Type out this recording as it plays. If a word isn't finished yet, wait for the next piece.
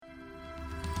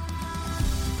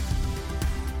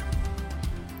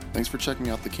Thanks for checking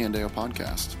out the Candeo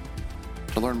podcast.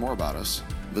 To learn more about us,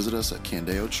 visit us at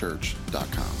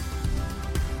candeochurch.com.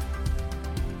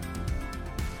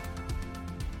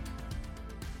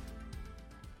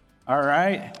 All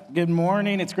right, good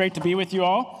morning. It's great to be with you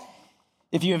all.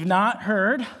 If you have not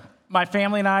heard, my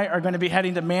family and I are going to be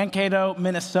heading to Mankato,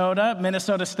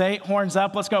 Minnesota State. Horns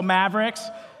up, let's go Mavericks.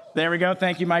 There we go,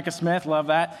 thank you, Micah Smith, love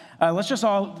that. Let's just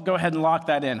all go ahead and lock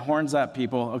that in. Horns up,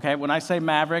 people, okay? When I say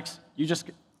Mavericks, you just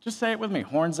say it with me.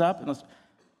 Horns up, and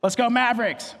let's go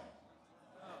Mavericks.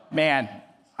 Man,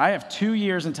 I have 2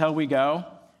 years until we go,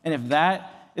 and if that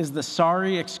is the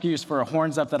sorry excuse for a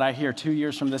horns up that I hear 2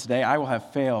 years from this day, I will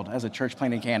have failed as a church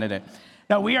planting candidate.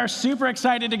 Now, we are super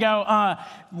excited to go.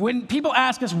 When people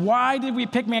ask us, why did we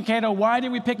pick Mankato? Why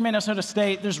did we pick Minnesota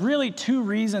State? There's really two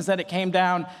reasons that it came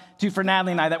down to for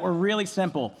Natalie and I that were really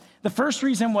simple. The first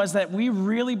reason was that we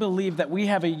really believe that we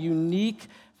have a unique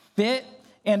fit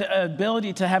and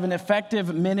ability to have an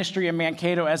effective ministry in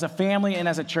Mankato as a family and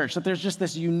as a church, that there's just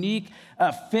this unique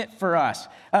fit for us.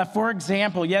 For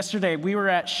example, yesterday we were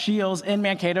at Shields in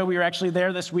Mankato. We were actually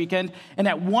there this weekend, and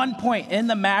at one point in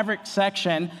the Maverick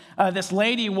section, this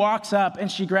lady walks up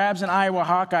and she grabs an Iowa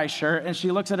Hawkeye shirt and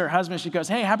she looks at her husband. She goes,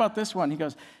 "Hey, how about this one?" He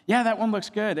goes, "Yeah, that one looks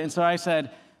good." And so I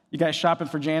said, "You guys shopping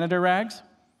for janitor rags?"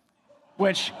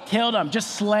 Which killed him,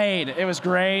 just slayed. It was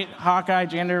great. Hawkeye,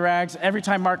 janitor rags. Every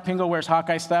time Mark Pingle wears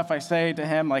Hawkeye stuff, I say to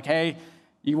him, like, "Hey,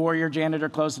 you wore your janitor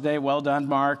clothes today. Well done,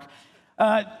 Mark."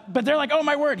 But they're like, "Oh,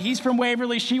 my word, he's from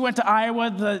Waverly. She went to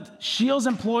Iowa." The Shields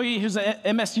employee who's an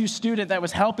MSU student that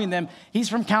was helping them, he's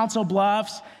from Council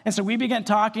Bluffs. And so we began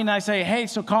talking, and I say, "Hey,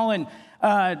 so Colin,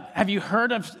 have you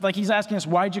heard of," like he's asking us,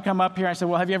 "Why'd you come up here?" I said,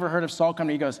 "Well, have you ever heard of Salt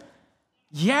Company?" He goes,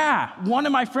 "Yeah, one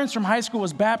of my friends from high school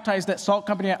was baptized at Salt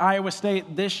Company at Iowa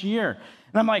State this year."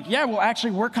 And I'm like, "Yeah, well,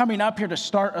 actually, we're coming up here to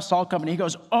start a Salt Company." He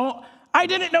goes, "Oh, I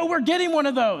didn't know we're getting one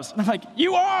of those." And I'm like,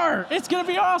 "You are. It's going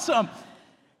to be awesome."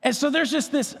 And so there's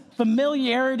just this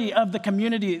familiarity of the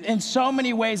community. In so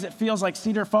many ways, it feels like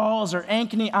Cedar Falls or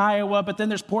Ankeny, Iowa, but then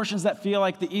there's portions that feel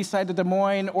like the east side of Des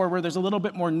Moines or where there's a little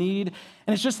bit more need.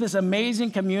 And it's just this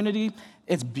amazing community.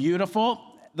 It's beautiful.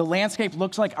 The landscape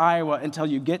looks like Iowa until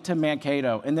you get to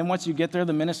Mankato. And then once you get there,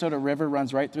 the Minnesota River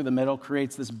runs right through the middle,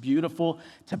 creates this beautiful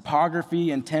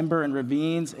topography and timber and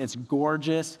ravines. It's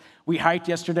gorgeous. We hiked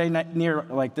yesterday near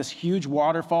like this huge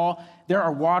waterfall. There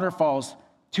are waterfalls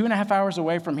 2.5 hours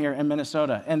away from here in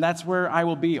Minnesota, and that's where I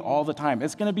will be all the time.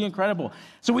 It's gonna be incredible.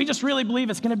 So we just really believe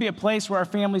it's gonna be a place where our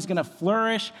family's gonna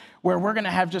flourish, where we're gonna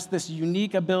have just this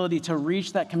unique ability to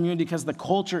reach that community because the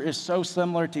culture is so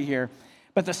similar to here.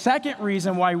 But the second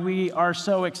reason why we are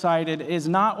so excited is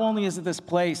not only is it this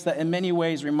place that in many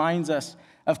ways reminds us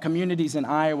of communities in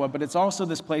Iowa, but it's also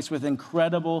this place with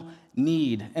incredible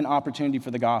need and opportunity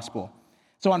for the gospel.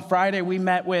 So on Friday, we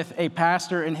met with a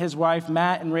pastor and his wife,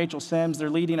 Matt and Rachel Sims. They're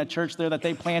leading a church there that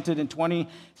they planted in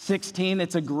 2016.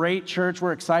 It's a great church.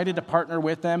 We're excited to partner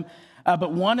with them.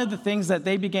 But one of the things that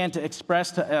they began to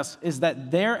express to us is that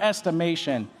their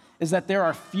estimation is that there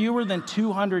are fewer than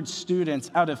 200 students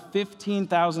out of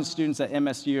 15,000 students at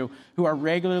MSU who are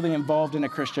regularly involved in a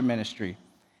Christian ministry.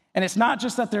 And it's not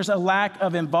just that there's a lack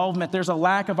of involvement, there's a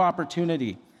lack of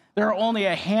opportunity. There are only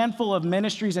a handful of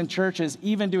ministries and churches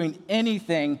even doing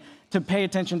anything to pay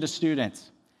attention to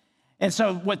students. And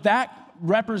so what that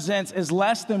represents is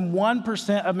less than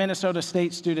 1% of Minnesota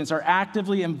State students are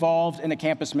actively involved in a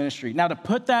campus ministry. Now, to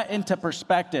put that into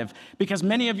perspective, because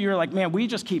many of you are like, "Man, we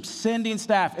just keep sending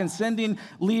staff and sending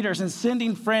leaders and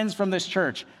sending friends from this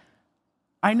church."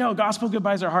 I know gospel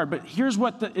goodbyes are hard, but here's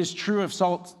what is true of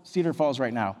Cedar Falls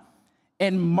right now.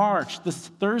 In March, this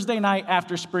Thursday night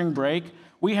after spring break,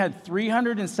 we had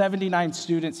 379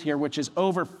 students here, which is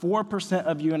over 4%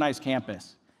 of UNI's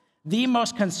campus. The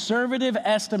most conservative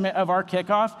estimate of our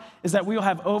kickoff is that we will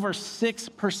have over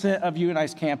 6% of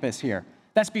UNI's campus here.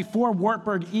 That's before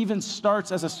Wartburg even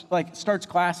starts starts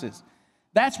classes.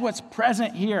 That's what's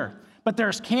present here. But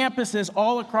there's campuses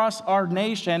all across our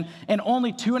nation and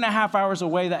only 2.5 hours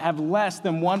away that have less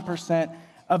than 1%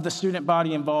 of the student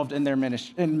body involved in their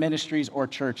ministries or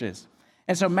churches.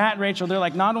 And so Matt and Rachel, they're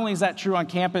like, not only is that true on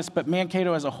campus, but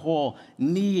Mankato as a whole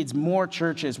needs more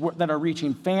churches that are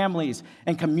reaching families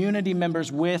and community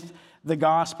members with the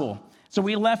gospel. So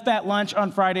we left that lunch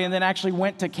on Friday and then actually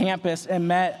went to campus and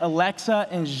met Alexa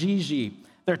and Gigi.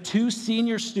 They're two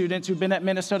senior students who've been at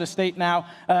Minnesota State now,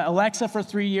 Alexa for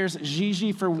 3 years,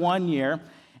 Gigi for 1 year.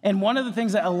 And one of the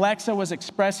things that Alexa was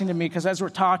expressing to me, because as we're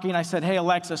talking, I said, "Hey,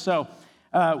 Alexa, so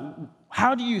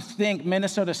how do you think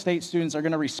Minnesota State students are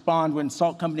going to respond when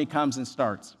Salt Company comes and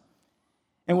starts?"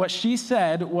 And what she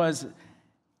said was,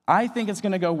 "I think it's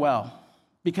going to go well.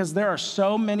 because there are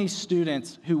so many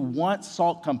students who want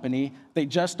Salt Company, they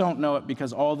just don't know it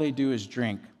because all they do is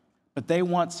drink. But they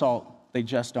want salt, they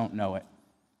just don't know it.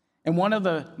 And one of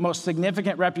the most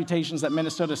significant reputations that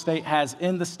Minnesota State has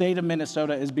in the state of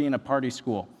Minnesota is being a party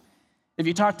school. If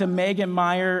you talk to Megan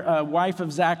Meyer, wife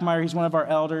of Zach Meyer, he's one of our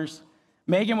elders,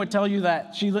 Megan would tell you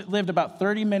that she lived about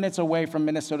 30 minutes away from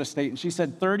Minnesota State, and she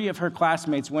said 30 of her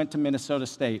classmates went to Minnesota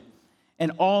State,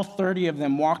 and all 30 of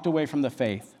them walked away from the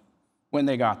faith when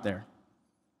they got there.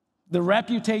 The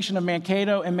reputation of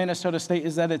Mankato and Minnesota State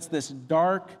is that it's this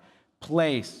dark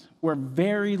place where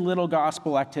very little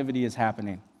gospel activity is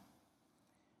happening.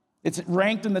 It's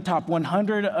ranked in the top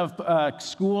 100 of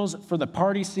schools for the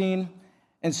party scene,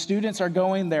 and students are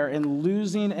going there and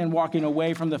losing and walking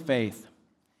away from the faith.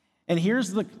 And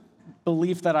here's the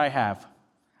belief that I have.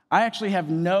 I actually have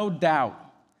no doubt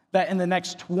that in the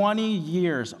next 20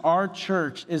 years, our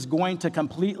church is going to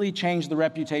completely change the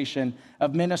reputation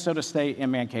of Minnesota State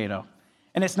and Mankato.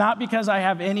 And it's not because I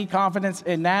have any confidence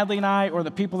in Natalie and I or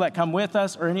the people that come with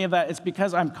us or any of that. It's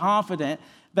because I'm confident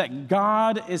that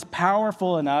God is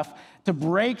powerful enough to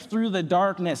break through the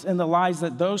darkness and the lies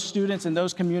that those students and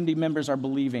those community members are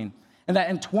believing. And that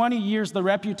in 20 years, the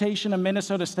reputation of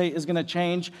Minnesota State is going to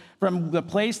change from the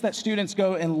place that students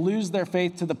go and lose their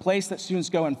faith to the place that students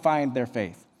go and find their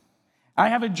faith. I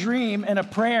have a dream and a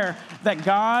prayer that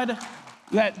God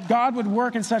would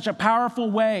work in such a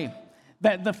powerful way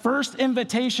that the first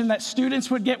invitation that students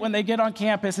would get when they get on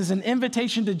campus is an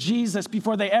invitation to Jesus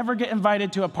before they ever get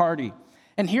invited to a party.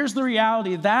 And here's the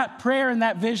reality. That prayer and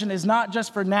that vision is not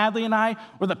just for Natalie and I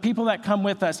or the people that come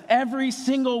with us. Every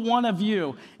single one of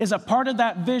you is a part of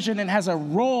that vision and has a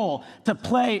role to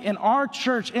play in our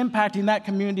church impacting that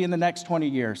community in the next 20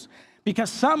 years.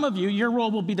 Because some of you, your role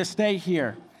will be to stay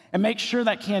here and make sure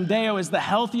that Candeo is the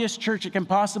healthiest church it can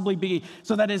possibly be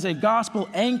so that it is a gospel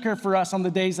anchor for us on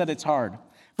the days that it's hard.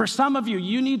 For some of you,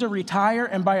 you need to retire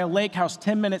and buy a lake house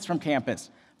 10 minutes from campus.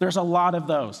 There's a lot of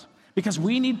those because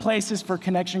we need places for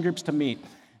connection groups to meet.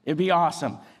 It'd be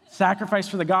awesome. Sacrifice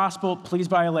for the gospel, please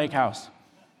buy a lake house.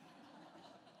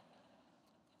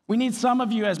 We need some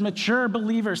of you as mature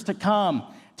believers to come,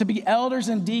 to be elders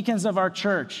and deacons of our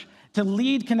church, to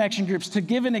lead connection groups, to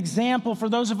give an example for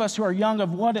those of us who are young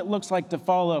of what it looks like to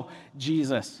follow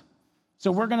Jesus.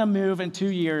 So we're going to move in 2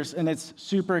 years, and it's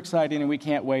super exciting, and we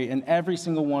can't wait, and every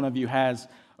single one of you has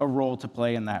a role to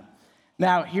play in that.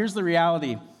 Now, here's the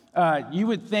reality. You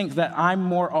would think that I'm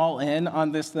more all in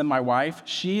on this than my wife.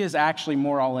 She is actually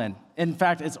more all in. In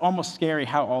fact, it's almost scary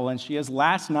how all in she is.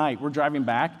 Last night, we're driving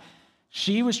back.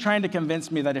 She was trying to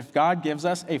convince me that if God gives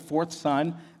us a fourth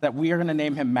son, that we are going to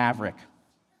name him Maverick.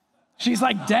 She's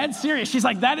like dead serious. She's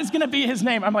like, that is going to be his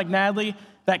name. I'm like, Natalie,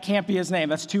 that can't be his name.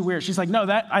 That's too weird. She's like, no,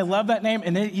 I love that name,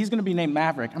 and he's going to be named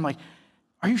Maverick. I'm like,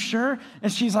 are you sure?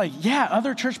 And she's like, yeah,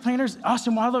 other church planners,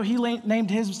 Austin Wallow, he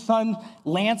named his son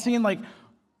Lansing. Like,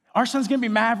 our son's going to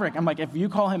be Maverick. I'm like, if you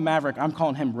call him Maverick, I'm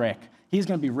calling him Rick. He's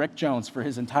going to be Rick Jones for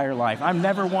his entire life. I'm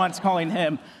never once calling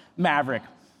him Maverick.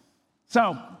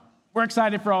 So we're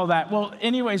excited for all that. Well,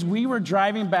 anyways, we were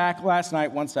driving back last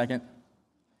night. One second.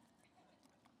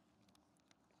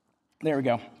 There we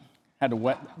go. Had to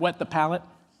wet the palate.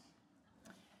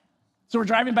 So we're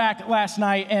driving back last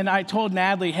night, and I told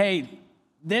Natalie, hey,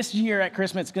 this year at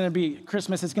Christmas, it's going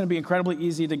to be incredibly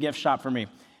easy to gift shop for me.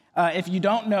 If you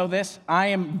don't know this, I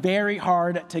am very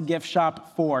hard to gift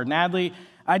shop for. Natalie,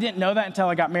 I didn't know that until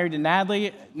I got married to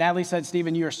Natalie. Natalie said,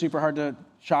 Stephen, you are super hard to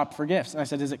shop for gifts. And I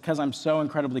said, is it because I'm so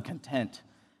incredibly content?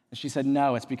 And she said,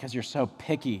 no, it's because you're so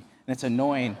picky, and it's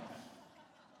annoying.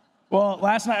 Well,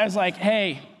 last night I was like,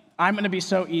 hey, I'm going to be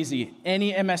so easy.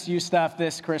 Any MSU stuff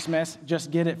this Christmas,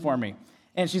 just get it for me.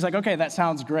 And she's like, okay, that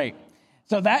sounds great.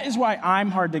 So that is why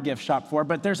I'm hard to gift shop for,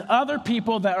 but there's other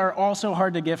people that are also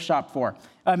hard to gift shop for.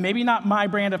 Maybe not my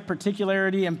brand of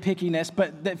particularity and pickiness,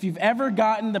 but if you've ever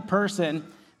gotten the person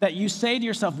that you say to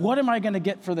yourself, what am I going to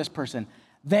get for this person?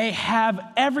 They have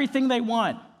everything they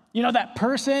want. You know, that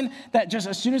person that just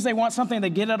as soon as they want something, they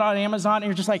get it on Amazon, and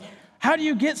you're just like, how do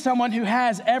you get someone who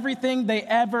has everything they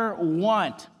ever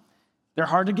want? They're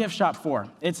hard to gift shop for.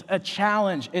 It's a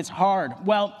challenge. It's hard.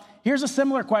 Well, here's a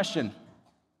similar question.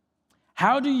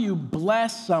 How do you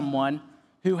bless someone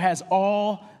who has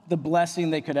all the blessing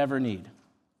they could ever need?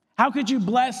 How could you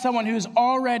bless someone who's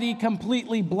already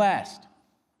completely blessed,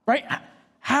 right?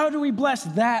 How do we bless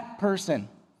that person?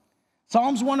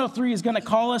 Psalms 103 is going to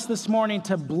call us this morning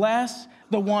to bless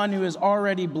the one who is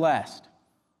already blessed.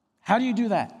 How do you do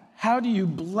that? How do you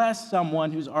bless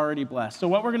someone who's already blessed? So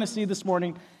what we're going to see this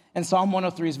morning in Psalm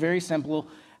 103 is very simple.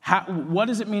 What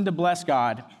does it mean to bless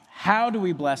God? How do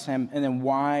we bless him? And then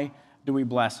why do we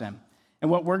bless him? And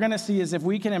what we're going to see is if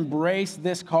we can embrace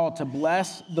this call to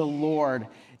bless the Lord,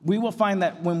 we will find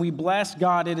that when we bless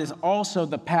God, it is also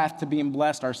the path to being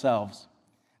blessed ourselves.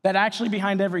 That actually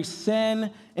behind every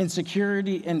sin,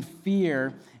 insecurity, and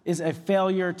fear is a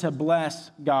failure to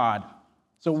bless God.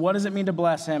 So what does it mean to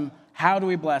bless him? How do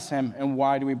we bless him? And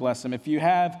why do we bless him? If you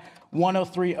have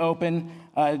 103 open,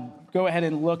 go ahead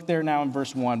and look there now in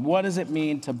verse 1. What does it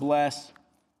mean to bless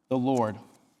the Lord?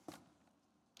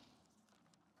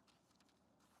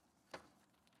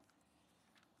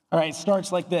 All right, it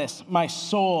starts like this. My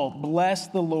soul, bless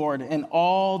the Lord, and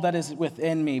all that is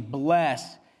within me,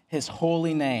 bless his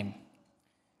holy name.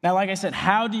 Now, like I said,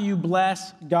 how do you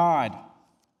bless God?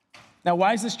 Now,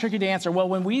 why is this tricky to answer? Well,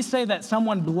 when we say that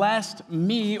someone blessed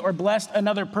me or blessed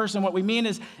another person, what we mean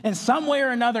is in some way or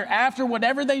another, after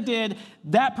whatever they did,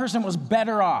 that person was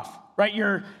better off, right?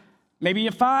 You're maybe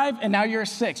a 5 and now you're a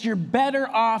 6. You're better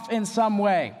off in some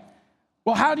way.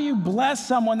 Well, how do you bless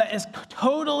someone that is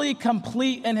totally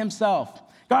complete in himself?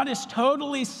 God is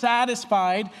totally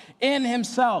satisfied in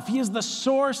himself. He is the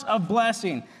source of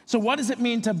blessing. So what does it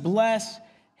mean to bless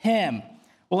him?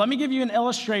 Well, let me give you an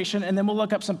illustration, and then we'll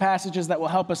look up some passages that will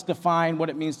help us define what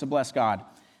it means to bless God.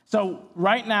 So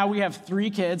right now we have 3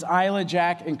 kids, Isla,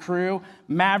 Jack, and Crew.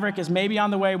 Maverick is maybe on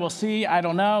the way. We'll see. I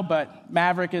don't know, but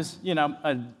Maverick is,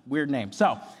 a weird name.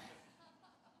 So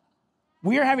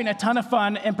we are having a ton of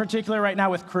fun, in particular right now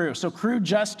with Crew. So Crew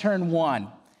just turned 1.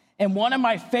 And one of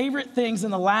my favorite things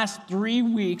in the last 3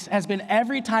 weeks has been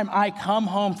every time I come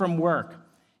home from work,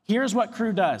 here's what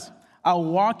Crew does. I'll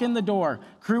walk in the door.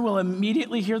 Crew will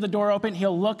immediately hear the door open.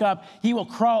 He'll look up. He will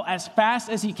crawl as fast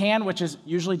as he can, which is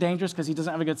usually dangerous because he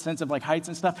doesn't have a good sense of heights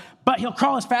and stuff. But he'll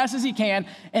crawl as fast as he can,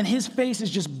 and his face is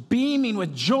just beaming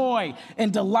with joy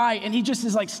and delight. And he just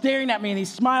is staring at me, and he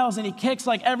smiles, and he kicks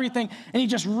everything, and he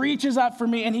just reaches up for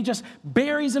me, and he just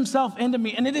buries himself into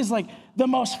me. And it is the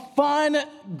most fun,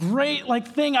 great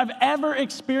thing I've ever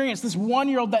experienced. This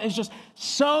 1-year-old that is just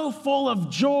so full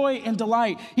of joy and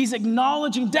delight. He's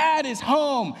acknowledging Dad is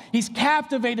home. He's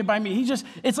captivated by me.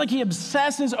 It's like he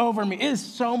obsesses over me. It is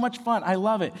so much fun. I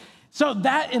love it. So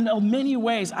that in many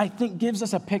ways, I think gives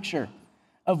us a picture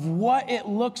of what it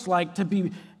looks like to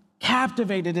be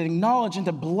captivated and acknowledge and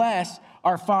to bless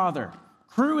our Father.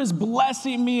 Crew is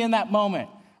blessing me in that moment.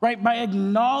 Right? By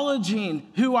acknowledging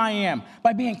who I am,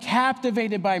 by being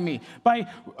captivated by me, by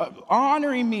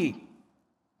honoring me.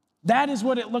 That is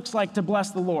what it looks like to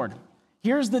bless the Lord.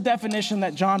 Here's the definition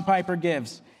that John Piper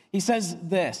gives. He says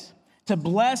this: to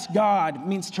bless God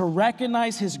means to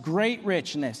recognize his great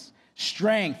richness,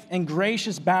 strength, and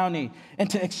gracious bounty, and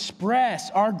to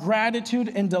express our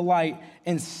gratitude and delight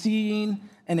in seeing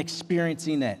and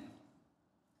experiencing it.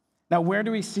 Now, where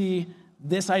do we see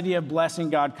this idea of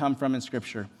blessing God come from in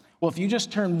Scripture? Well, if you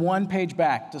just turn 1 page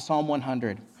back to Psalm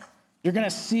 100, you're going to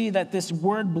see that this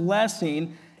word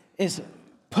blessing is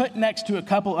put next to a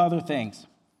couple other things.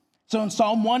 So in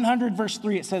Psalm 100, verse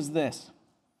 3, it says this: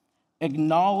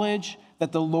 acknowledge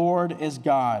that the Lord is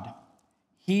God.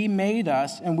 He made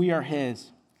us, and we are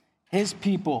his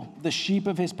people, the sheep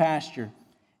of his pasture.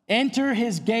 Enter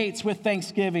his gates with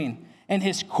thanksgiving and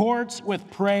his courts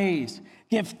with praise.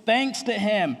 Give thanks to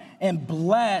him and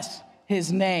bless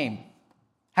his name.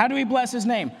 How do we bless his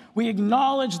name? We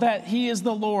acknowledge that he is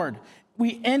the Lord.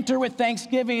 We enter with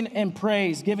thanksgiving and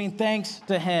praise, giving thanks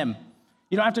to him.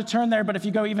 You don't have to turn there, but if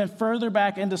you go even further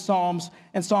back into Psalms,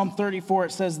 in Psalm 34,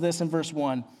 it says this in verse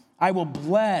 1: I will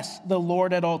bless the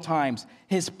Lord at all times.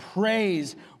 His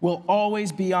praise will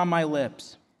always be on my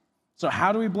lips. So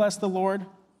how do we bless the Lord?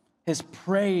 His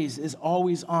praise is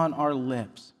always on our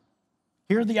lips.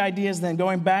 Here are the ideas then,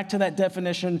 going back to that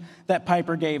definition that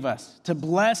Piper gave us. To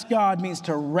bless God means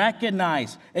to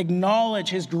recognize, acknowledge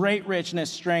his great richness,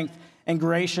 strength, and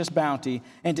gracious bounty,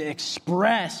 and to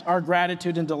express our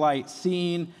gratitude and delight,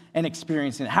 seeing and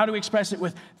experiencing it. How do we express it?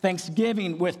 With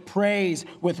thanksgiving, with praise,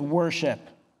 with worship.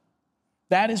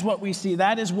 That is what we see.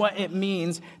 That is what it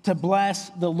means to bless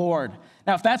the Lord.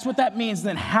 Now, if that's what that means,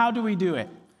 then how do we do it?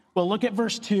 Well, look at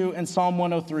verse 2 in Psalm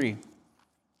 103.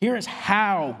 Here is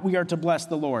how we are to bless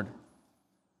the Lord.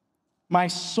 My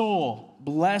soul,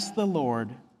 bless the Lord.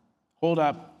 Hold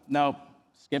up. Nope.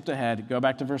 Skipped ahead. Go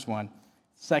back to verse 1.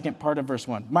 Second part of verse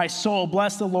 1. My soul,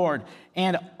 bless the Lord,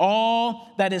 and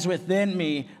all that is within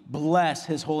me, bless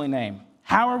his holy name.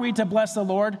 How are we to bless the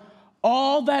Lord?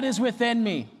 All that is within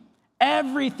me.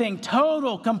 Everything,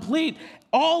 total, complete,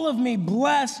 all of me,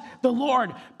 bless the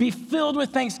Lord. Be filled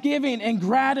with thanksgiving and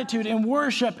gratitude and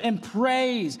worship and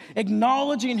praise,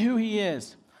 acknowledging who he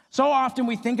is. So often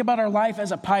we think about our life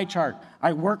as a pie chart.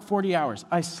 I work 40 hours.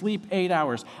 I sleep 8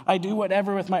 hours. I do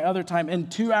whatever with my other time. And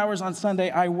 2 hours on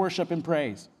Sunday, I worship and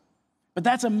praise. But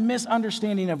that's a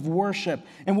misunderstanding of worship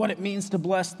and what it means to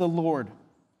bless the Lord.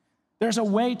 There's a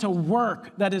way to work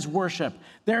that is worship.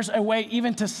 There's a way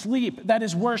even to sleep that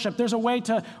is worship. There's a way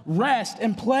to rest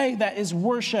and play that is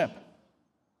worship.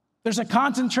 There's a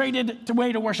concentrated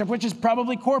way to worship, which is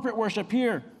probably corporate worship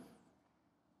here.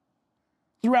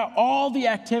 Throughout all the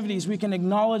activities, we can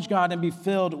acknowledge God and be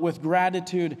filled with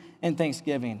gratitude and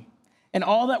thanksgiving. And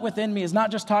all that within me is not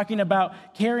just talking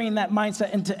about carrying that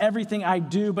mindset into everything I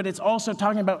do, but it's also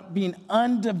talking about being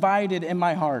undivided in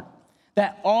my heart,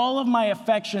 that all of my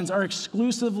affections are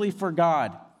exclusively for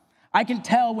God. I can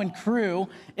tell when Crew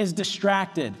is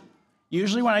distracted.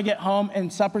 Usually when I get home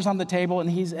and supper's on the table and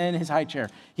he's in his high chair.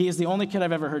 He is the only kid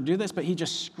I've ever heard do this, but he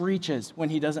just screeches when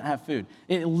he doesn't have food.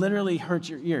 It literally hurts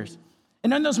your ears.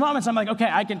 And in those moments, I'm like, okay,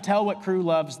 I can tell what Crew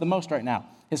loves the most right now.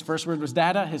 His first word was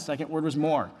dada, his second word was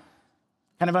more.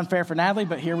 Kind of unfair for Natalie,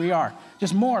 but here we are.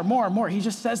 Just more, more, more. He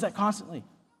just says that constantly.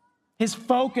 His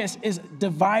focus is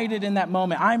divided in that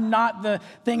moment. I'm not the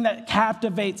thing that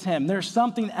captivates him. There's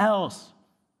something else.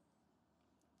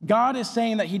 God is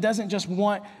saying that he doesn't just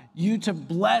want you to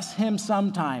bless him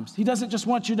sometimes. He doesn't just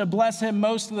want you to bless him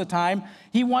most of the time.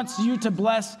 He wants you to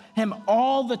bless him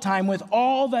all the time with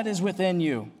all that is within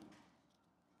you.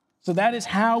 So that is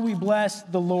how we bless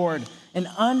the Lord, an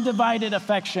undivided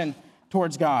affection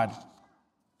towards God.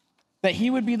 That he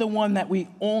would be the one that we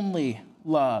only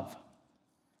love.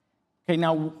 Okay,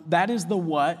 now that is the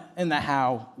what and the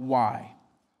how, why.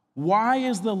 Why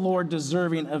is the Lord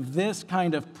deserving of this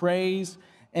kind of praise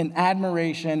and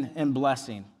admiration and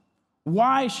blessing?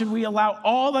 Why should we allow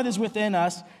all that is within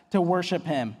us to worship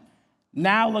him?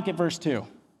 Now look at verse 2.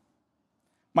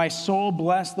 My soul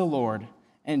bless the Lord,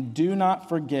 and do not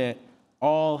forget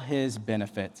all his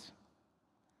benefits.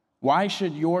 Why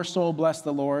should your soul bless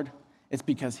the Lord? It's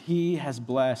because he has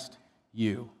blessed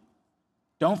you.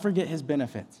 Don't forget his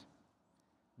benefits.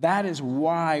 That is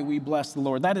why we bless the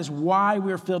Lord. That is why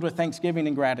we're filled with thanksgiving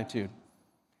and gratitude.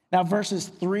 Now, verses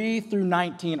 3 through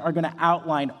 19 are going to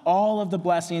outline all of the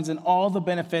blessings and all the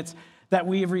benefits that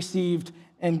we have received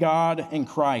in God and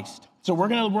Christ. So we're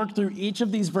going to work through each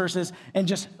of these verses and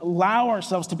just allow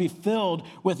ourselves to be filled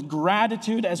with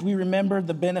gratitude as we remember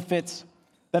the benefits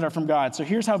that are from God. So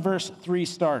here's how verse 3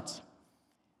 starts.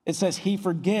 It says, he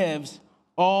forgives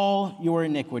all your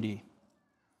iniquity.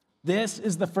 This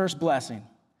is the first blessing,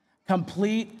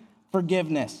 complete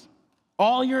forgiveness.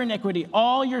 All your iniquity,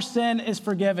 all your sin is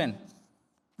forgiven.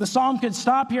 The psalm could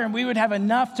stop here and we would have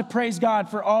enough to praise God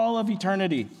for all of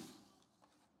eternity.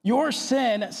 Your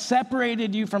sin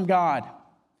separated you from God.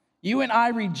 You and I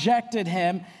rejected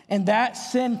him, and that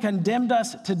sin condemned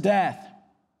us to death.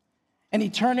 And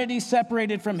eternity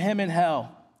separated from him in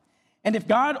hell. And if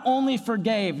God only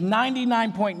forgave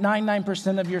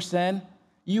 99.99% of your sin,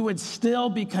 you would still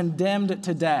be condemned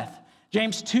to death.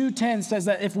 James 2:10 says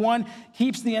that if one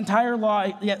keeps the entire law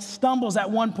yet stumbles at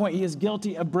one point, he is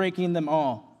guilty of breaking them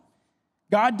all.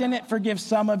 God didn't forgive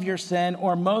some of your sin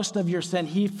or most of your sin.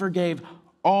 He forgave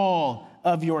all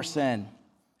of your sin.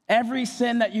 Every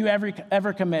sin that you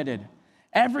ever committed.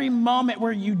 Every moment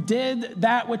where you did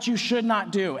that which you should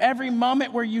not do. Every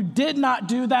moment where you did not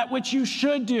do that which you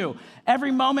should do.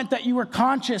 Every moment that you were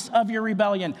conscious of your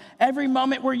rebellion. Every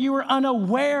moment where you were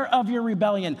unaware of your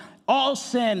rebellion. All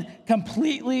sin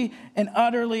completely and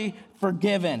utterly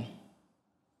forgiven.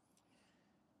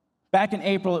 Back in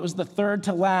April, it was the third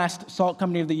to last Salt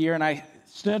Company of the Year, and I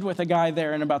stood with a guy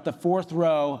there in about the fourth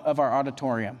row of our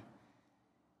auditorium.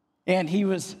 And he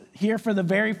was here for the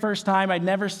very first time. I'd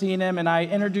never seen him, and I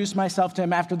introduced myself to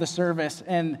him after the service.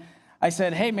 And I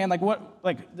said, hey, man,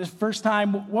 this first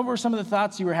time, what were some of the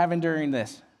thoughts you were having during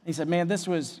this? He said, man, this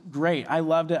was great. I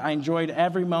loved it. I enjoyed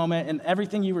every moment, and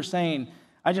everything you were saying,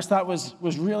 I just thought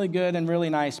was really good and really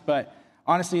nice, but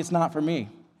honestly, it's not for me.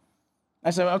 I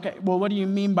said, okay, well, what do you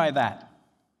mean by that?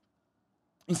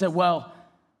 He said, well,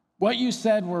 what you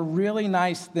said were really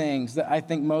nice things that I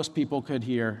think most people could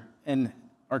hear and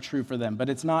are true for them, but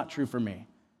it's not true for me.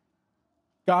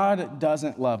 God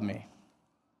doesn't love me.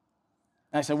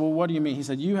 And I said, well, what do you mean? He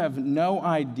said, you have no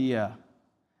idea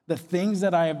the things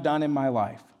that I have done in my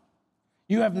life.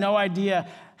 You have no idea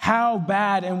how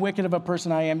bad and wicked of a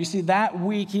person I am. You see, that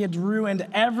week he had ruined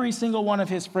every single one of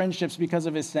his friendships because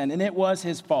of his sin, and it was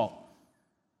his fault.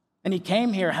 And he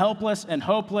came here helpless and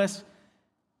hopeless,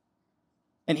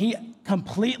 and he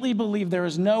completely believed there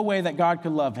was no way that God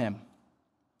could love him.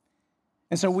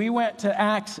 And so we went to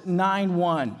Acts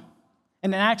 9:1.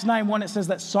 And in Acts 9:1, it says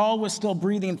that Saul was still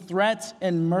breathing threats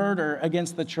and murder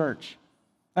against the church.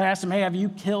 I asked him, hey, have you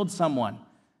killed someone?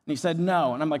 And he said,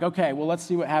 no. And I'm like, okay, well, let's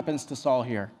see what happens to Saul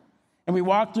here. And we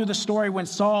walk through the story when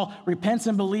Saul repents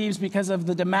and believes because of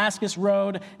the Damascus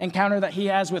Road encounter that he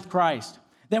has with Christ.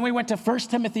 Then we went to 1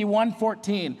 Timothy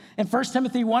 1:14. In 1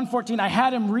 Timothy 1:14, I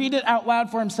had him read it out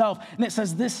loud for himself. And it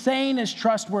says, this saying is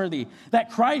trustworthy, that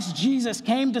Christ Jesus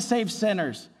came to save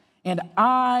sinners, and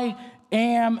I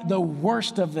am the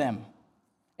worst of them.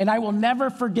 And I will never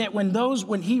forget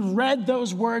when he read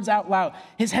those words out loud,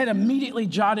 his head immediately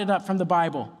jotted up from the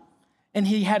Bible. And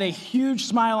he had a huge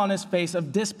smile on his face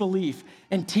of disbelief,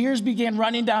 and tears began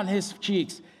running down his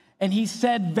cheeks. And he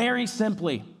said very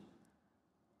simply,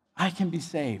 I can be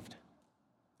saved.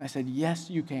 I said, yes,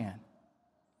 you can.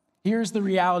 Here's the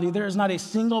reality. There is not a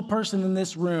single person in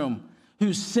this room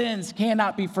whose sins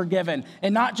cannot be forgiven.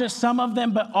 And not just some of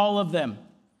them, but all of them.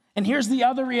 And here's the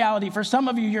other reality. For some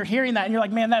of you, you're hearing that and you're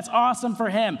like, man, that's awesome for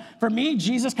him. For me,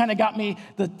 Jesus kind of got me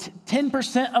the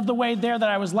 10% of the way there that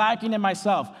I was lacking in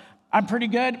myself. I'm pretty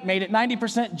good, made it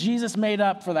 90%. Jesus made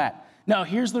up for that. No,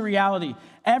 here's the reality.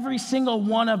 Every single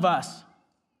one of us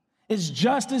is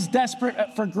just as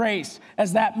desperate for grace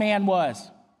as that man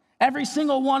was. Every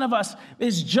single one of us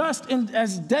is just in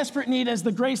as desperate need as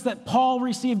the grace that Paul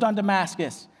received on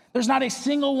Damascus. There's not a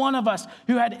single one of us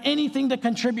who had anything to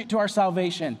contribute to our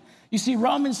salvation. You see,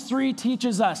 Romans 3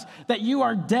 teaches us that you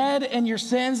are dead in your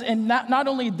sins, and not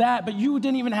only that, but you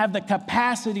didn't even have the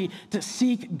capacity to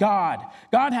seek God.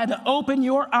 God had to open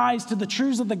your eyes to the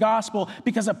truths of the gospel,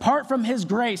 because apart from his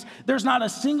grace, there's not a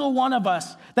single one of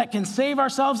us that can save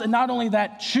ourselves, and not only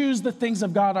that, choose the things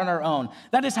of God on our own.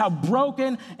 That is how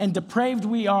broken and depraved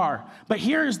we are. But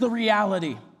here is the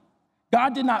reality.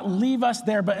 God did not leave us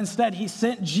there, but instead he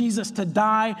sent Jesus to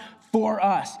die for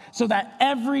us so that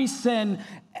every sin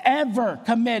ever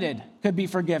committed could be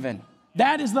forgiven.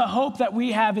 That is the hope that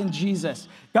we have in Jesus.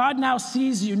 God now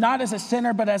sees you not as a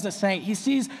sinner, but as a saint. He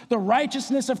sees the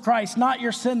righteousness of Christ, not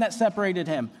your sin that separated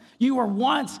him. You were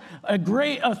once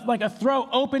like a throat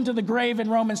open to the grave in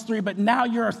Romans 3, but now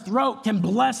your throat can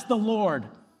bless the Lord.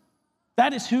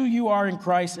 That is who you are in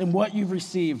Christ and what you've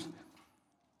received.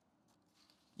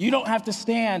 You don't have to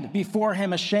stand before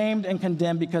him ashamed and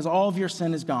condemned because all of your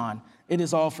sin is gone. It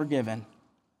is all forgiven.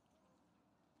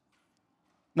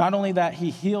 Not only that,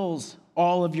 he heals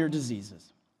all of your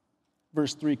diseases.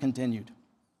 Verse 3 continued.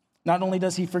 Not only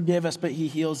does he forgive us, but he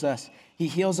heals us. He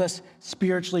heals us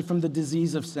spiritually from the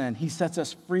disease of sin. He sets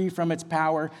us free from its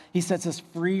power. He sets us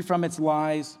free from its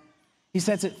lies. He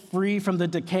sets it free from the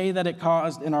decay that it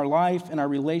caused in our life and our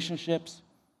relationships.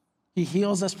 He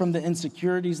heals us from the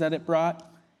insecurities that it brought.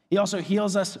 He also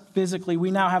heals us physically.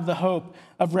 We now have the hope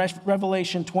of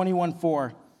Revelation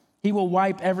 21:4. He will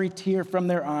wipe every tear from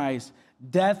their eyes.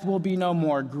 Death will be no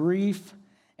more. Grief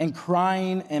and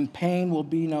crying and pain will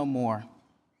be no more.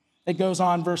 It goes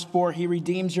on, verse 4, he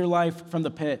redeems your life from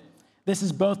the pit. This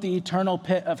is both the eternal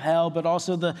pit of hell, but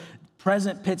also the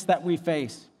present pits that we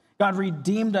face. God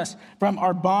redeemed us from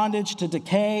our bondage to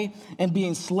decay and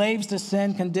being slaves to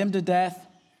sin, condemned to death.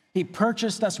 He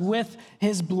purchased us with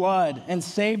his blood and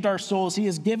saved our souls. He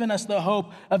has given us the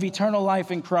hope of eternal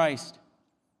life in Christ.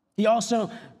 He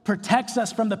also protects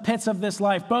us from the pits of this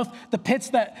life, both the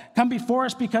pits that come before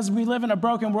us because we live in a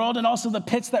broken world and also the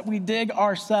pits that we dig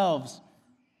ourselves.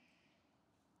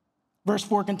 Verse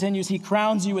 4 continues, he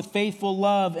crowns you with faithful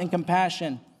love and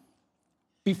compassion.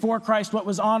 Before Christ, what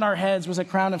was on our heads was a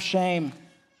crown of shame,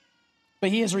 but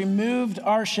he has removed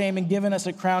our shame and given us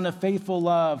a crown of faithful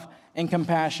love and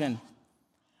compassion.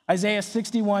 Isaiah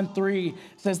 61:3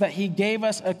 says that he gave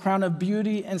us a crown of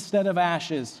beauty instead of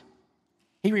ashes.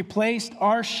 He replaced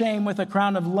our shame with a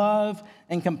crown of love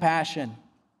and compassion.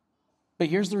 But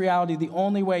here's the reality. The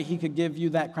only way he could give you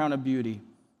that crown of beauty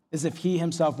is if he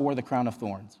himself wore the crown of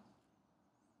thorns.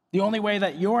 The only way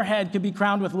that your head could be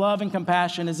crowned with love and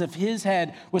compassion is if his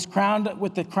head was crowned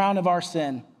with the crown of our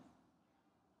sin.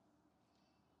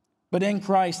 But in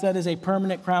Christ, that is a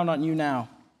permanent crown on you now.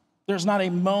 There's not a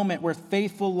moment where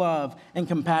faithful love and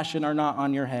compassion are not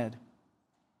on your head.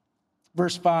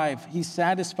 Verse 5, he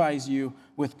satisfies you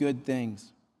with good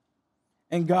things.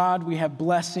 In God, we have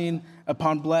blessing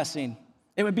upon blessing.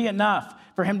 It would be enough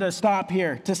for him to stop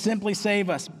here, to simply save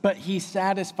us, but he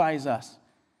satisfies us.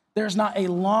 There's not a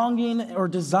longing or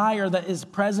desire that is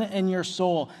present in your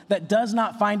soul that does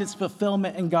not find its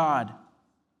fulfillment in God.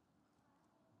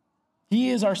 He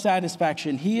is our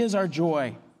satisfaction. He is our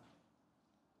joy.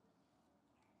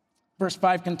 Verse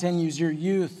 5 continues, your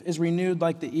youth is renewed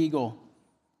like the eagle.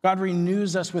 God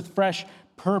renews us with fresh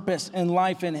purpose and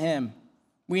life in him.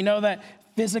 We know that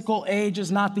physical age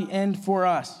is not the end for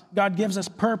us. God gives us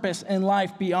purpose and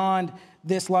life beyond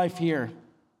this life here.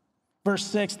 Verse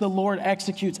 6, the Lord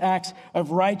executes acts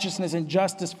of righteousness and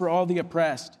justice for all the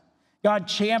oppressed. God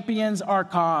champions our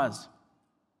cause.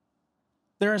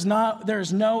 There is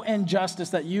no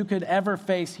injustice that you could ever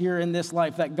face here in this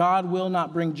life that God will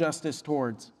not bring justice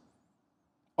towards.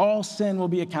 All sin will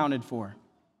be accounted for.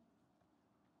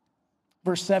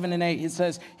 Verse 7 and 8, it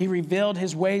says, he revealed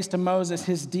his ways to Moses,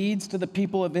 his deeds to the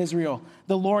people of Israel.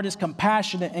 The Lord is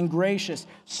compassionate and gracious,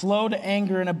 slow to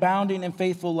anger and abounding in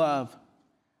faithful love.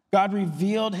 God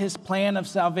revealed his plan of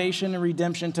salvation and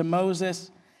redemption to Moses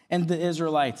and the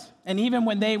Israelites. And even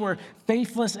when they were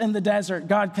faithless in the desert,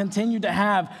 God continued to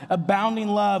have abounding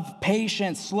love,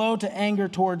 patience, slow to anger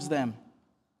towards them.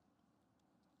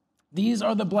 These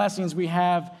are the blessings we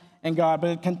have in God.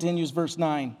 But it continues, verse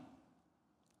 9.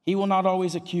 He will not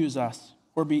always accuse us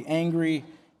or be angry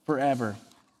forever.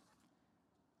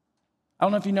 I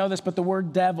don't know if you know this, but the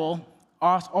word devil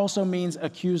also means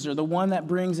accuser, the one that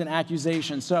brings an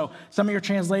accusation. So some of your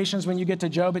translations, when you get to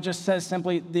Job, it just says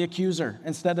simply the accuser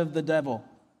instead of the devil.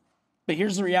 But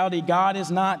here's the reality. God is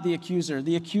not the accuser.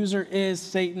 The accuser is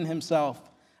Satan himself.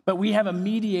 But we have a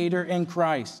mediator in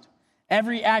Christ.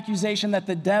 Every accusation that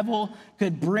the devil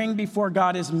could bring before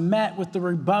God is met with the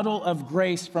rebuttal of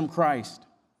grace from Christ.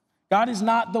 God is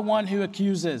not the one who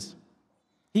accuses.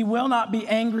 He will not be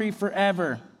angry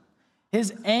forever.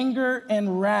 His anger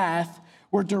and wrath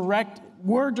were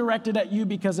directed at you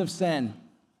because of sin.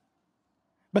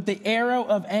 But the arrow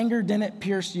of anger didn't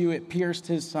pierce you, it pierced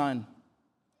his son.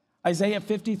 Isaiah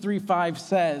 53:5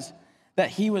 says that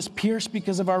he was pierced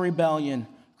because of our rebellion,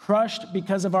 crushed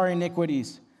because of our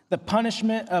iniquities. The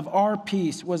punishment of our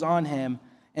peace was on him,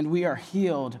 and we are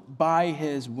healed by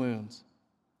his wounds.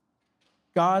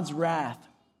 God's wrath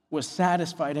was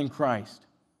satisfied in Christ.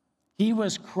 He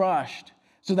was crushed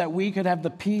so that we could have the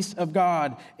peace of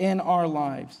God in our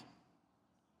lives.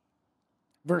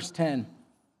 Verse 10,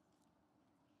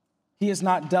 he has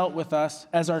not dealt with us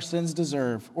as our sins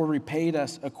deserve or repaid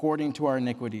us according to our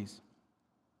iniquities.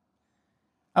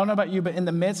 I don't know about you, but in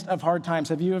the midst of hard times,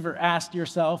 have you ever asked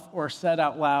yourself or said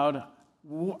out loud,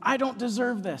 I don't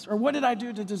deserve this, or what did I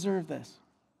do to deserve this?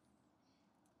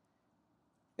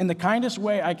 In the kindest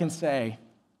way I can say,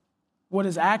 what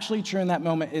is actually true in that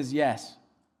moment is yes,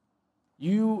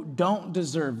 you don't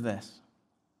deserve this.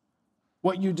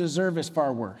 What you deserve is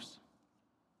far worse.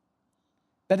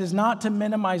 That is not to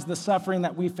minimize the suffering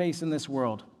that we face in this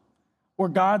world or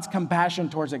God's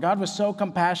compassion towards it. God was so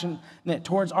compassionate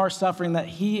towards our suffering that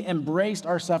he embraced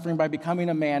our suffering by becoming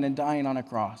a man and dying on a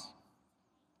cross.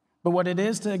 But what it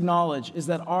is to acknowledge is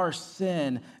that our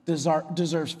sin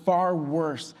deserves far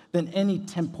worse than any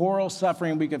temporal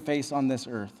suffering we could face on this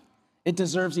earth. It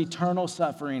deserves eternal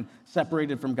suffering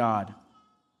separated from God.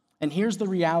 And here's the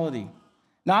reality.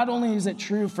 Not only is it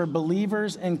true for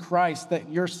believers in Christ that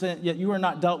you are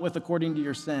not dealt with according to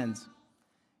your sins,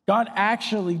 God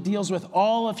actually deals with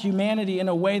all of humanity in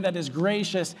a way that is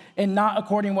gracious and not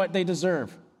according to what they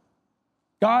deserve.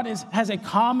 God has a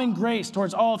common grace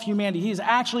towards all of humanity. He is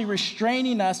actually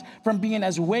restraining us from being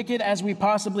as wicked as we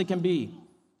possibly can be.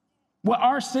 What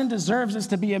our sin deserves is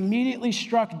to be immediately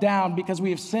struck down because we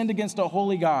have sinned against a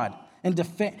holy God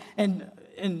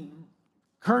and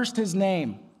cursed his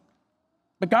name.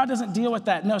 But God doesn't deal with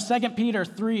that. No, 2 Peter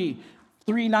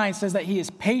 3:9 says that he is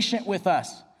patient with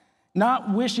us,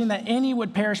 not wishing that any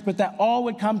would perish, but that all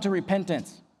would come to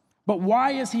repentance. But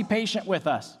why is he patient with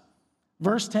us?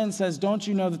 Verse 10 says, don't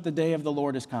you know that the day of the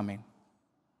Lord is coming?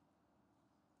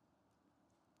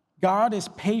 God is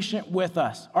patient with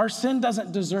us. Our sin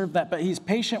doesn't deserve that, but he's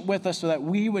patient with us so that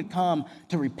we would come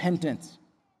to repentance,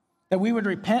 that we would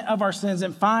repent of our sins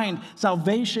and find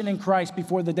salvation in Christ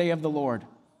before the day of the Lord.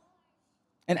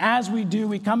 And as we do,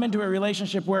 we come into a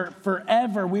relationship where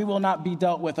forever we will not be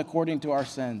dealt with according to our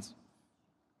sins.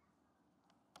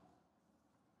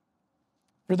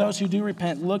 For those who do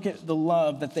repent, look at the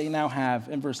love that they now have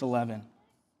in verse 11.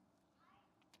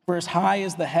 For as high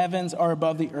as the heavens are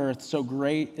above the earth, so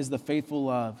great is the faithful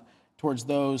love towards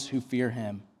those who fear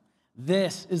him.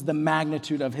 This is the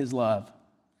magnitude of his love.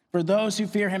 For those who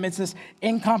fear him, it's this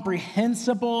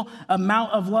incomprehensible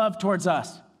amount of love towards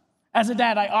us. As a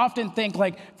dad, I often think,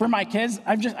 for my kids,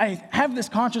 I have this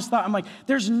conscious thought. I'm like,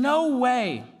 there's no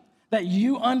way that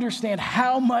you understand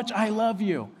how much I love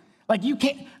you. You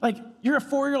can't, you're a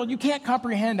 4-year-old, you can't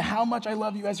comprehend how much I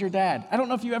love you as your dad. I don't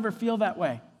know if you ever feel that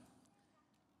way.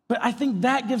 But I think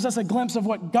that gives us a glimpse of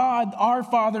what God, our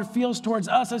Father, feels towards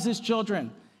us as his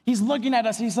children. He's looking at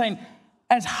us, he's saying,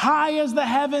 as high as the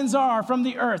heavens are from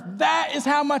the earth, that is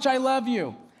how much I love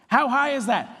you. How high is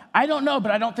that? I don't know,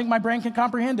 but I don't think my brain can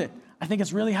comprehend it. I think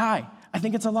it's really high. I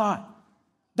think it's a lot.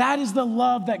 That is the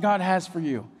love that God has for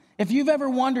you. If you've ever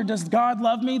wondered, does God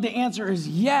love me? The answer is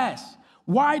yes.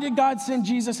 Why did God send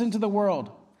Jesus into the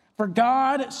world? For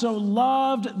God so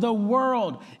loved the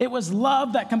world. It was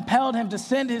love that compelled him to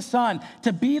send his son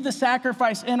to be the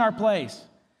sacrifice in our place.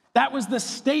 That was the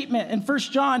statement in 1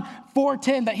 John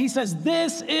 4:10 that he says,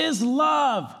 this is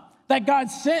love, that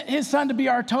God sent his son to be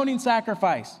our atoning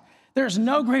sacrifice. There's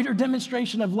no greater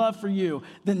demonstration of love for you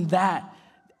than that,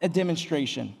 a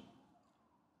demonstration.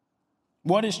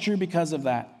 What is true because of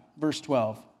that? Verse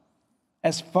 12.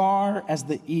 As far as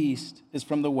the east is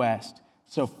from the west,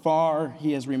 so far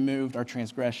he has removed our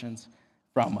transgressions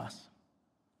from us.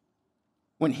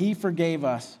 When he forgave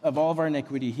us of all of our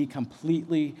iniquity, he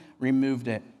completely removed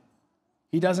it.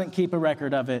 He doesn't keep a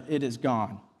record of it. It is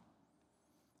gone.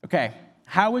 Okay,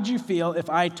 how would you feel if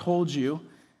I told you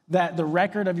that the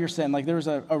record of your sin, like there was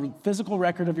a physical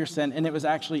record of your sin, and it was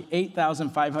actually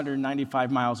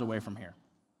 8,595 miles away from here?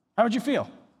 How would you feel?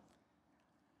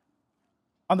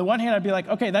 On the one hand, I'd be like,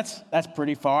 okay, that's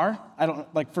pretty far. I don't,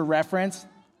 like, for reference,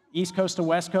 East Coast to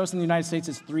West Coast in the United States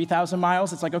is 3,000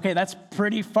 miles. It's like, okay, that's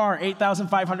pretty far,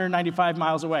 8,595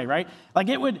 miles away, right? Like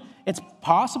it's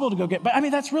possible to go get, but I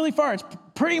mean, that's really far. It's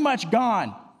pretty much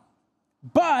gone.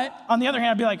 But on the other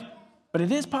hand, I'd be like, but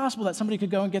it is possible that somebody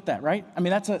could go and get that, right? I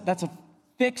mean, that's a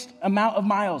fixed amount of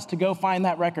miles to go find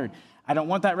that record. I don't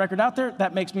want that record out there.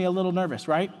 That makes me a little nervous,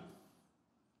 right?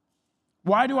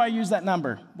 Why do I use that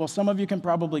number? Well, some of you can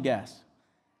probably guess.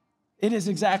 It is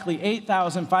exactly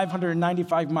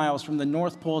 8,595 miles from the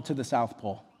North Pole to the South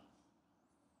Pole.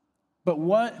 But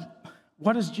what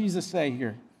does Jesus say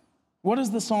here? What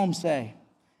does the psalm say?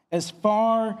 As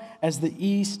far as the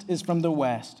east is from the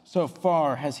west, so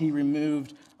far has he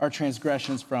removed our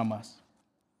transgressions from us.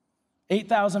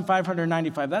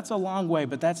 8,595, that's a long way,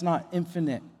 but that's not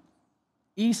infinite.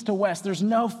 East to west, there's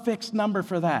no fixed number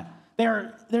for that.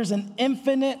 There's an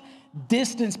infinite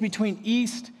distance between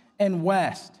east and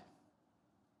west.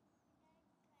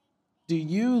 Do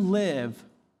you live,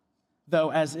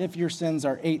 though, as if your sins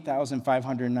are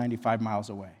 8,595 miles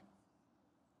away?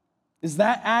 Is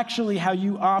that actually how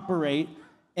you operate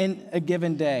in a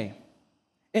given day?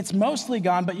 It's mostly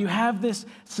gone, but you have this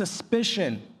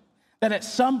suspicion that at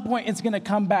some point it's going to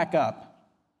come back up.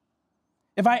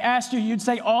 If I asked you, you'd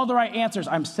say all the right answers.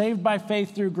 I'm saved by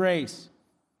faith through grace.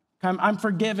 I'm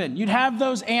forgiven. You'd have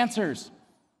those answers,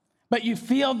 but you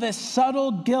feel this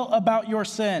subtle guilt about your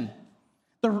sin.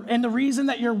 And the reason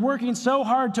that you're working so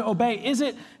hard to obey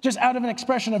isn't just out of an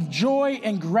expression of joy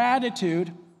and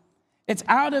gratitude. It's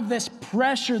out of this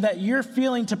pressure that you're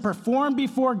feeling to perform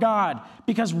before God,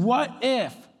 because what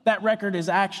if that record is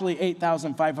actually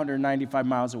 8,595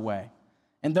 miles away?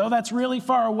 And though that's really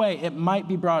far away, it might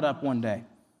be brought up one day.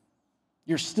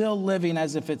 You're still living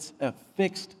as if it's a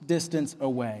fixed distance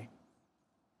away.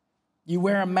 You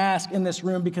wear a mask in this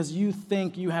room because you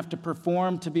think you have to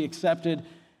perform to be accepted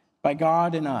by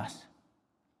God and us.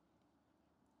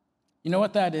 You know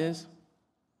what that is?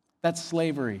 That's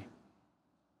slavery.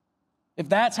 If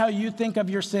that's how you think of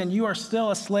your sin, you are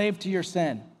still a slave to your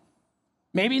sin.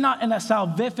 Maybe not in a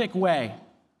salvific way,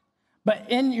 but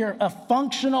in a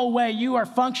functional way, you are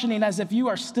functioning as if you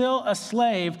are still a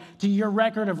slave to your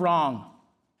record of wrong.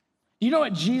 You know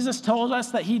what Jesus told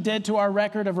us that he did to our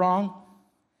record of wrong?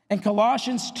 In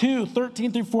Colossians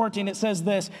 2:13-14, it says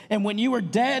this, and when you were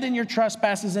dead in your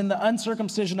trespasses and the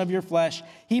uncircumcision of your flesh,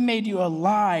 he made you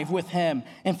alive with him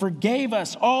and forgave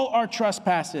us all our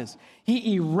trespasses.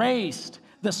 He erased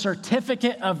the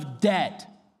certificate of debt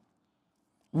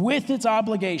with its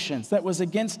obligations that was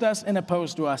against us and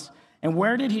opposed to us. And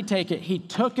where did he take it? He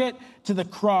took it to the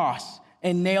cross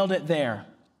and nailed it there.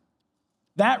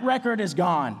 That record is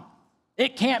gone.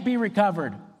 It can't be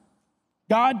recovered.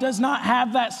 God does not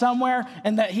have that somewhere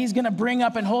and that he's going to bring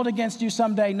up and hold against you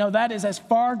someday. No, that is as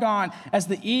far gone as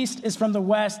the east is from the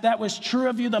west. That was true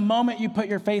of you the moment you put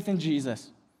your faith in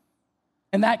Jesus.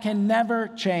 And that can never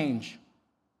change.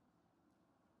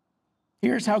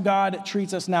 Here's how God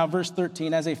treats us now, verse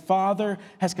 13. As a father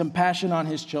has compassion on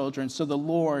his children, so the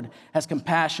Lord has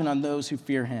compassion on those who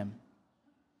fear him.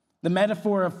 The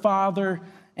metaphor of father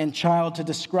and child to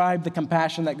describe the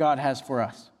compassion that God has for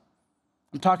us.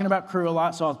 I'm talking about Crew a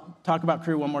lot, so I'll talk about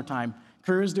Crew one more time.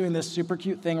 Crew is doing this super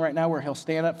cute thing right now where he'll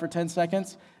stand up for 10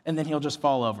 seconds and then he'll just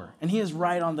fall over. And he is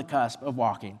right on the cusp of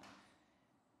walking.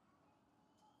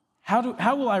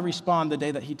 How will I respond the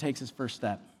day that he takes his first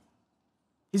step?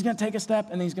 He's going to take a step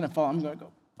and then he's going to fall. I'm going to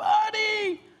go,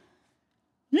 buddy,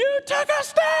 you took a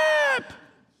step.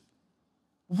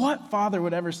 What father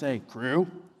would ever say, Crew,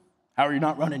 how are you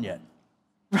not running yet?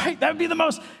 Right? That would be the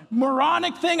most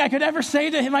moronic thing I could ever say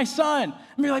to my son.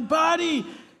 I'd be like, buddy,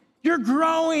 you're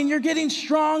growing, you're getting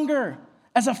stronger.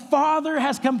 As a father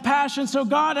has compassion, so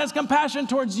God has compassion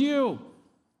towards you.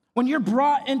 When you're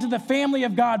brought into the family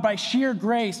of God by sheer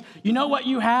grace, you know what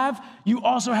you have? You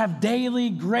also have daily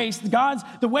grace.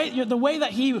 The way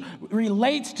that he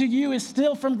relates to you is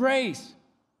still from grace.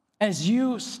 As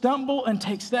you stumble and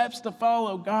take steps to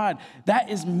follow God, that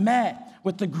is met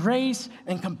with the grace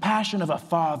and compassion of a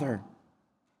father.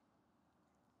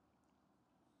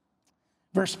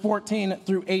 Verse 14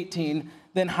 through 18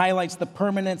 then highlights the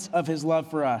permanence of his love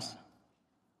for us.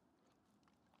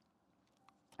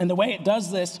 And the way it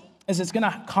does this is it's going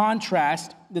to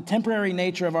contrast the temporary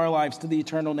nature of our lives to the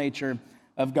eternal nature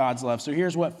of God's love. So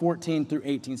here's what 14 through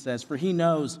 18 says. For he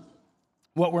knows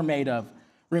what we're made of,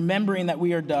 remembering that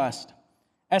we are dust.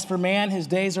 As for man, his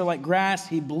days are like grass.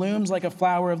 He blooms like a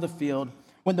flower of the field.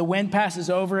 When the wind passes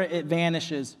over it, it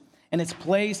vanishes, and its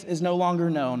place is no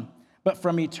longer known. But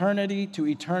from eternity to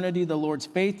eternity, the Lord's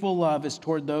faithful love is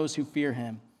toward those who fear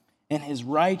him, and his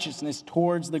righteousness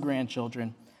towards the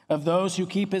grandchildren of those who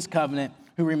keep his covenant,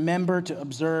 who remember to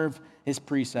observe his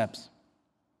precepts.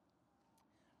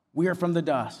 We are from the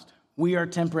dust. We are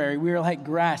temporary. We are like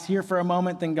grass, here for a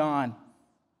moment, then gone.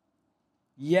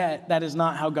 Yet, that is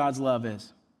not how God's love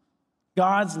is.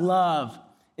 God's love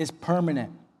is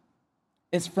permanent.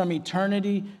 It's from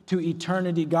eternity to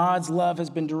eternity. God's love has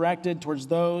been directed towards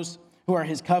those who are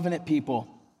his covenant people.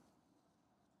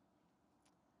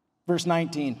 Verse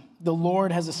 19, the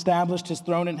Lord has established his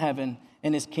throne in heaven,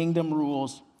 and his kingdom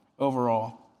rules over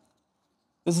all.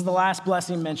 This is the last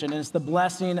blessing mentioned, and it's the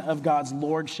blessing of God's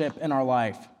lordship in our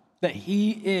life, that he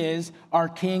is our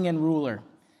king and ruler.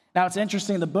 Now, it's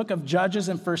interesting, the book of Judges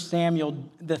and 1 Samuel,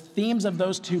 the themes of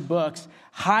those two books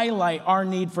highlight our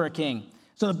need for a king.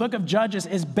 So the book of Judges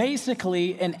is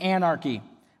basically an anarchy.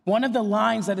 One of the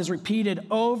lines that is repeated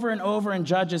over and over in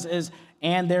Judges is,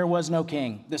 and there was no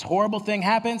king. This horrible thing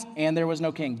happens, and there was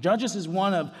no king. Judges is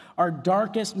one of our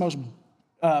darkest, most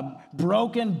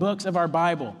broken books of our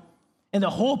Bible. And the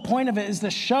whole point of it is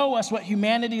to show us what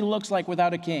humanity looks like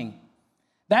without a king.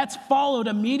 That's followed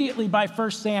immediately by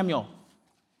 1 Samuel.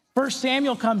 1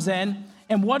 Samuel comes in,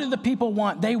 and what do the people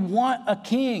want? They want a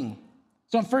king.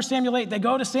 So in 1 Samuel 8, they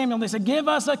go to Samuel and they say, give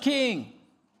us a king.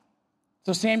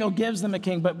 So Samuel gives them a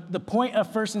king. But the point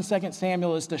of 1 and 2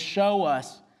 Samuel is to show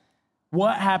us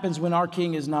what happens when our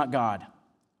king is not God.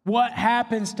 What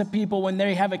happens to people when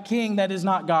they have a king that is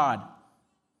not God?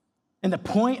 And the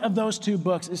point of those two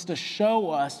books is to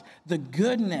show us the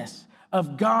goodness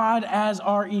of God as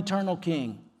our eternal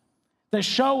king. To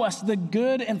show us the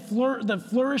good and the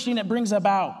flourishing it brings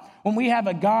about when we have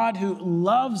a God who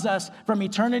loves us from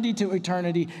eternity to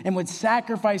eternity and would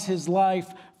sacrifice his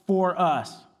life for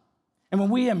us. And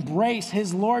when we embrace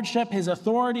his lordship, his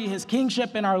authority, his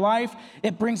kingship in our life,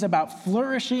 it brings about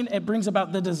flourishing. It brings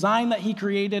about the design that he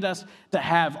created us to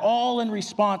have, all in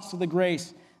response to the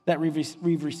grace that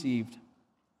we've received.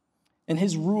 And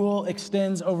his rule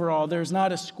extends over all. There's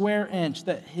not a square inch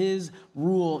that his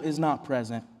rule is not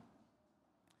present.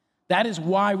 That is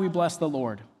why we bless the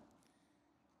Lord.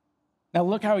 Now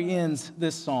look how he ends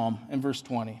this psalm in verse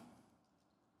 20.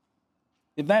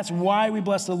 If that's why we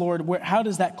bless the Lord, how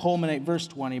does that culminate? Verse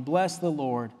 20, bless the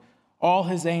Lord, all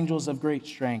his angels of great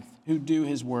strength who do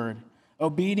his word,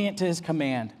 obedient to his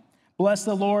command. Bless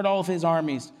the Lord, all of his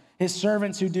armies, his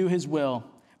servants who do his will.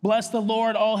 Bless the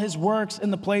Lord, all his works in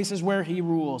the places where he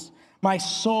rules. My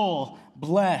soul,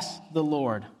 bless the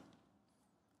Lord.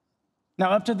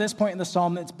 Now, up to this point in the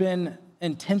psalm, it's been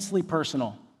intensely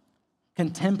personal,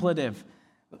 contemplative,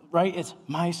 right? It's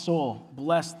my soul,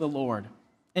 bless the Lord.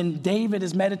 And David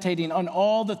is meditating on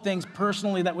all the things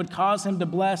personally that would cause him to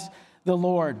bless the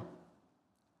Lord.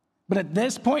 But at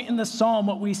this point in the psalm,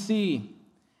 what we see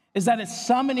is that it's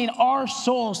summoning our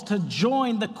souls to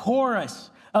join the chorus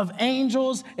of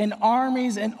angels and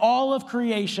armies and all of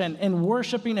creation in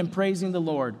worshiping and praising the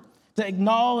Lord, to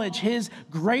acknowledge his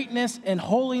greatness and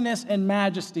holiness and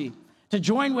majesty, to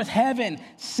join with heaven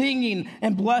singing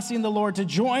and blessing the Lord, to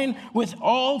join with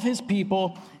all of his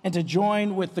people, and to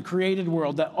join with the created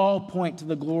world that all point to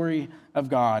the glory of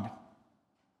God.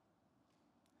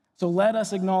 So let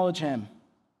us acknowledge him.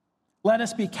 Let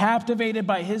us be captivated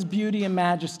by his beauty and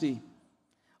majesty.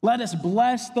 Let us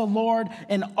bless the Lord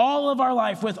in all of our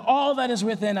life with all that is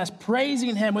within us,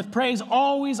 praising him with praise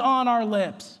always on our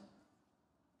lips.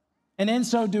 And in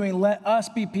so doing, let us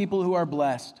be people who are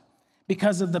blessed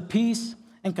because of the peace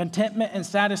and contentment and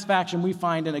satisfaction we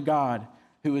find in a God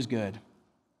who is good.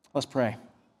 Let's pray.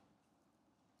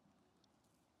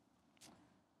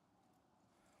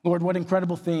 Lord, what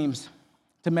incredible themes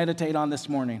to meditate on this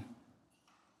morning.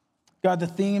 God, the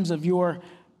themes of your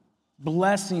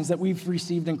blessings that we've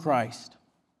received in Christ,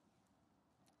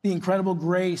 the incredible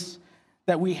grace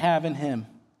that we have in him,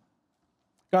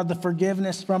 God, the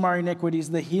forgiveness from our iniquities,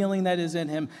 the healing that is in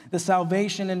him, the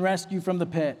salvation and rescue from the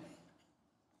pit.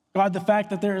 God, the fact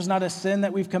that there is not a sin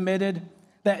that we've committed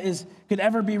that could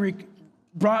ever be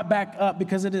brought back up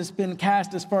because it has been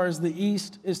cast as far as the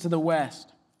east is to the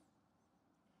west.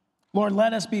 Lord,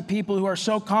 let us be people who are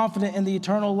so confident in the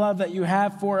eternal love that you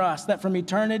have for us, that from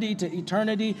eternity to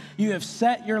eternity, you have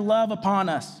set your love upon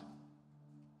us.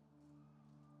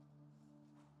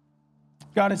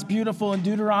 God, it's beautiful in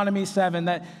Deuteronomy 7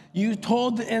 that you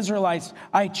told the Israelites,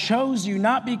 I chose you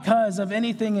not because of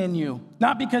anything in you,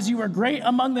 not because you were great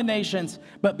among the nations,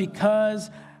 but because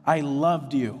I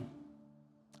loved you.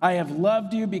 I have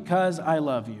loved you because I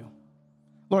love you.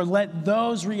 Lord, let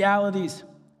those realities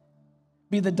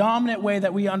be the dominant way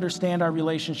that we understand our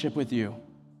relationship with you.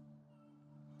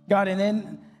 God, and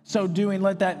in so doing,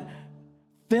 let that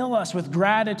fill us with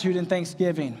gratitude and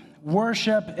thanksgiving,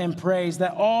 worship and praise,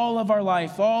 that all of our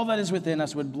life, all that is within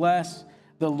us would bless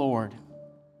the Lord.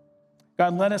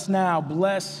 God, let us now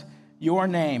bless your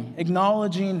name,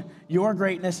 acknowledging your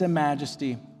greatness and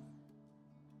majesty,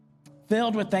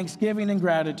 filled with thanksgiving and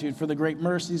gratitude for the great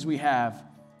mercies we have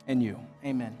in you.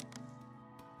 Amen.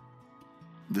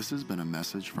 This has been a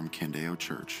message from Candeo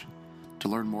Church. To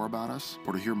learn more about us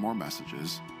or to hear more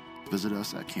messages, visit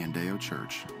us at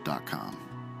candeochurch.com.